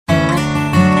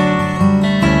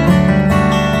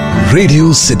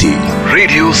Radio City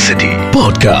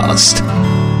podcast.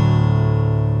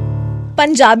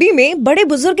 Punjabi में बड़े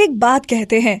बुजुर्ग एक बात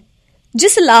कहते हैं,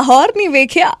 जिस लाहौर नहीं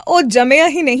वेख्या ओ जमया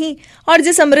ही नहीं, और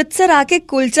जिस अमृतसर आके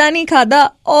कुलचा नहीं खादा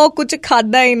ओ कुछ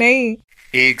खादा ही नहीं।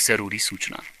 एक जरूरी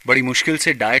सूचना, बड़ी मुश्किल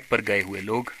से डाइट पर गए हुए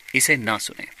लोग इसे ना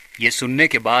सुने। ये सुनने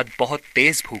के बाद बहुत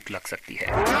तेज भूख लग सकती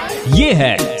है। ये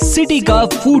है सिटी का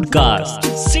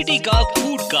फूडकास्ट। सिटी का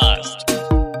फूडकास्ट।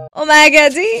 ओ मैं क्या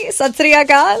जी, सत श्री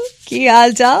अकाल, की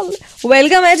हाल चाल।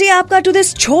 वेलकम है जी आपका to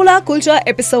this chhola kulcha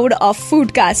episode of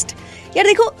फूडकास्ट। यार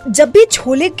देखो, जब भी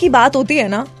छोले की बात होती है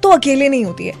ना तो अकेले नहीं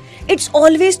होती है। इट्स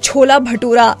ऑलवेज छोला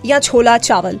भटूरा या छोला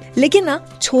चावल। लेकिन ना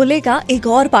छोले का एक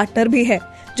और पार्टनर भी है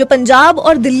जो पंजाब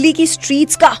और दिल्ली की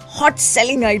स्ट्रीट्स का हॉट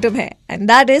सेलिंग आइटम है, एंड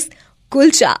दैट इज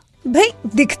कुलचा। भाई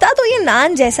दिखता तो ये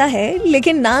नान जैसा है,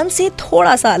 लेकिन नान से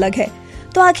थोड़ा सा अलग है।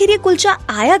 तो आखिर ये कुलचा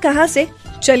आया कहाँ से,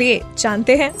 चलिए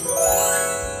जानते हैं।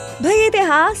 भाई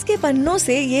इतिहास के पन्नों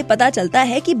से ये पता चलता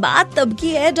है कि बात तब की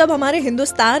है जब हमारे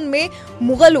हिंदुस्तान में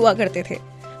मुगल हुआ करते थे।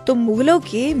 तो मुगलों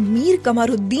के मीर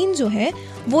कमरुद्दीन जो है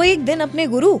वो एक दिन अपने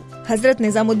गुरु हजरत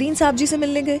निजामुद्दीन साहब जी से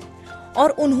मिलने गए और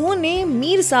उन्होंने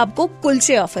मीर साहब को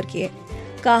कुलचे ऑफर किए।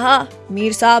 कहा,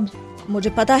 मीर साहब मुझे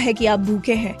पता है कि आप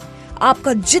भूखे हैं,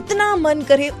 आपका जितना मन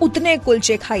करे उतने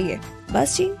कुलचे खाइए।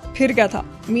 बस जी, फिर क्या था,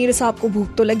 मीर साहब को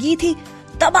भूख तो लगी थी,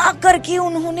 तबाह करके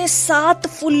उन्होंने 7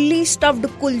 फुल्ली स्टफ्ड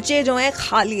कुलचे जो हैं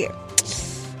खा लिए।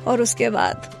 और उसके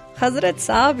बाद हजरत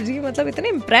साहब जी मतलब इतने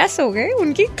इम्प्रेस हो गए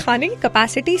उनकी खाने की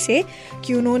कैपेसिटी से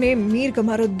कि उन्होंने मीर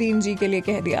कमरुद्दीन जी के लिए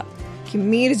कह दिया कि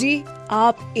मीर जी,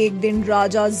 आप एक दिन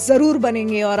राजा जरूर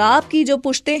बनेंगे और आपकी जो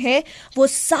पुश्तें हैं वो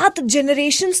 7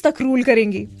 जनरेशंस तक रूल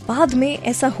करेंगी। बाद में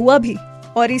ऐसा हुआ भी,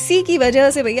 और इसी की वजह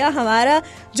से भैया हमारा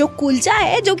जो कुलचा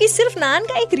है, जो कि सिर्फ नान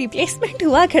का एक रिप्लेसमेंट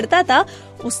हुआ करता था,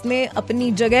 उसने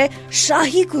अपनी जगह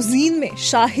शाही कुजीन में,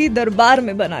 शाही दरबार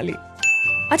में बना ली।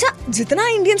 अच्छा, जितना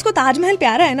इंडियंस को ताजमहल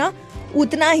प्यारा है ना,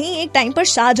 उतना ही एक टाइम पर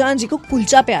शाहजहां जी को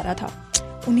कुलचा प्यारा था।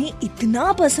 उन्हें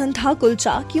इतना पसंद था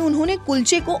कुलचा कि उन्होंने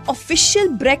कुलचे को ऑफिशियल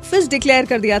ब्रेकफास्ट डिक्लेयर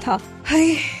कर दिया था।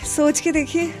 हाय, सोच के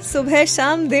देखिए, सुबह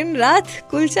शाम दिन रात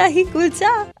कुलचा ही कुलचा।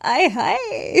 आय हाय।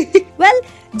 वेल,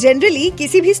 जनरली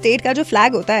किसी भी स्टेट का जो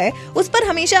फ्लैग होता है उस पर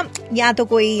हमेशा या तो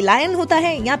कोई लायन होता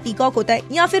है, या पीकॉक होता है,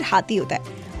 या फिर हाथी होता है।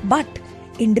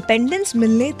 बट इंडिपेंडेंस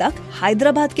मिलने तक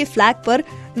हैदराबाद के फ्लैग पर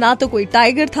ना तो कोई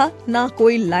टाइगर था, ना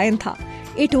कोई लायन था।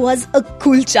 It was a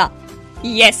kulcha.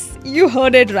 Yes, you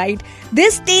heard it right.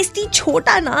 This tasty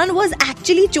chota naan was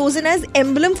actually chosen as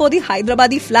emblem for the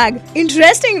Hyderabadi flag.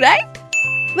 Interesting, right?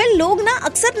 Well, लोग ना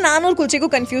अक्सर नान और कुलचे को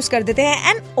कंफ्यूज कर देते हैं,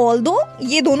 एंड ऑल्दो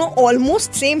ये दोनों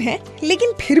ऑलमोस्ट सेम है,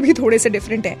 लेकिन फिर भी थोड़े से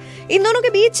डिफरेंट है। इन दोनों के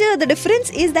बीच the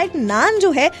difference is that naan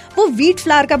जो है वो व्हीट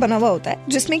फ्लावर का बना हुआ होता है,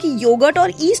 जिसमें कि योगर्ट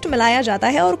और ईस्ट मिलाया जाता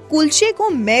है, और कुलचे को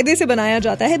मैदे से बनाया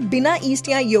जाता है बिना ईस्ट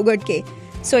या योगर्ट के।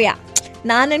 So ya,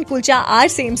 naan and kulcha are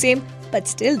same but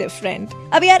still different.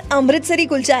 अब यार अमृतसरी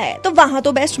कुलचा है तो वहाँ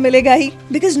तो बेस्ट मिलेगा ही,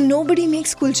 because nobody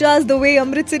makes kulchas the way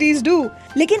अमृतसरीज do.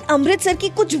 लेकिन अमृतसर की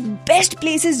कुछ बेस्ट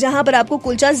प्लेसेस जहाँ पर आपको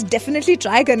कुलचास डेफिनेटली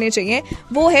ट्राई करने चाहिए,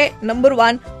 वो है number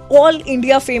 1 all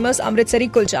India famous Amritsari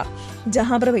kulcha,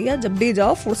 जहाँ पर भैया जब भी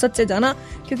जाओ फुर्सत से जाना,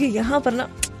 क्योंकि यहाँ पर ना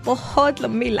बहुत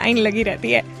लंबी लाइन लगी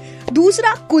रहती है।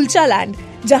 दूसरा, कुलचा लैंड,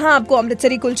 जहां आपको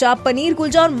अमृतसरी कुलचा, पनीर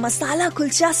कुलचा और मसाला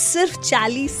कुलचा सिर्फ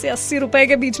 40 से 80 रुपए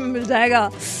के बीच में मिल जाएगा।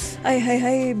 आय हाय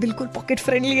हाय, बिल्कुल पॉकेट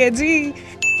फ्रेंडली है जी।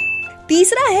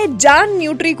 तीसरा है जान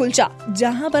न्यूट्री कुलचा,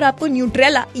 जहां पर आपको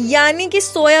न्यूट्रेला यानी कि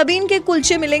सोयाबीन के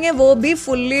कुलचे मिलेंगे, वो भी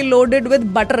फुल्ली लोडेड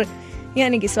विद बटर,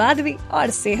 यानी कि स्वाद भी और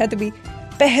सेहत भी।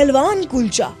 पहलवान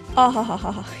कुलचा,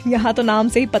 आहा, यहाँ तो नाम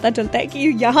से ही पता चलता है कि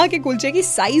यहाँ के कुलचे की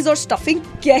साइज और स्टफिंग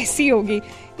कैसी होगी,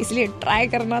 इसलिए ट्राई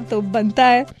करना तो बनता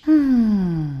है।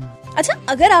 अच्छा,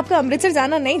 अगर आपका अमृतसर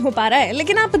जाना नहीं हो पा रहा है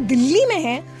लेकिन आप दिल्ली में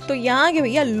हैं, तो यहाँ के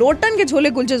भैया लोटन के छोले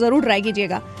कुलचे जरूर ट्राई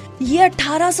कीजिएगा। ये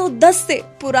 1810 से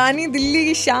पुरानी दिल्ली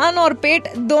की शान और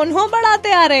पेट दोनों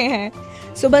बढ़ाते आ रहे हैं।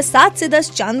 सुबह 7 से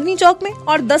 10 चांदनी चौक में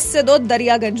और 10 से 2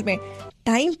 दरियागंज में।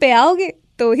 टाइम पे आओगे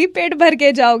तो ही पेट भर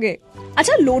के जाओगे।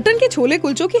 अच्छा, लोटन के छोले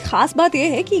कुलचों की खास बात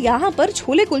यह है कि यहाँ पर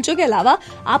छोले कुलचों के अलावा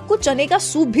आपको चने का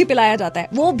सूप भी पिलाया जाता है,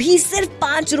 वो भी सिर्फ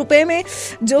 5 रुपए में,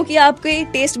 जो कि आपके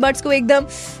टेस्ट बड्स को एकदम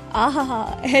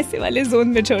ऐसे वाले जोन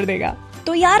में छोड़ देगा।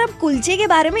 तो यार, अब कुलचे के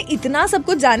बारे में इतना सब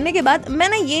कुछ जानने के बाद मैं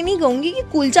ना ये नहीं कहूंगी कि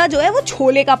कुलचा जो है वो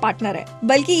छोले का पार्टनर है,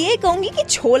 बल्कि ये कहूंगी कि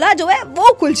छोला जो है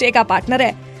वो कुलचे का पार्टनर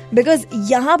है, बिकॉज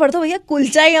यहाँ पर तो भैया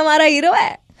कुलचा ही हमारा हीरो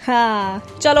है।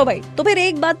 हाँ चलो भाई, तो फिर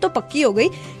एक बात तो पक्की हो गई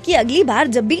कि अगली बार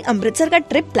जब भी अमृतसर का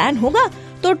ट्रिप प्लान होगा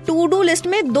तो टू डू लिस्ट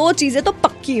में 2 चीजें तो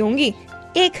पक्की होंगी,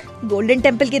 एक गोल्डन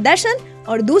टेम्पल के दर्शन,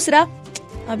 और दूसरा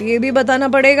अब ये भी बताना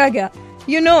पड़ेगा क्या,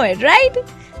 यू नो इट राइट,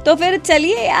 तो फिर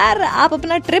चलिए यार, आप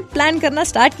अपना ट्रिप प्लान करना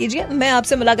स्टार्ट कीजिए। मैं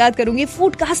आपसे मुलाकात करूंगी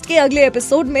फूडकास्ट के अगले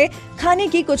एपिसोड में खाने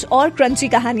की कुछ और क्रंची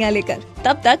कहानियां लेकर।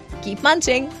 तब तक keep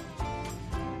munching.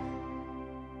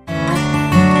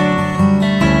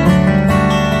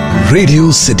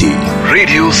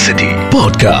 Radio City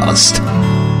podcast.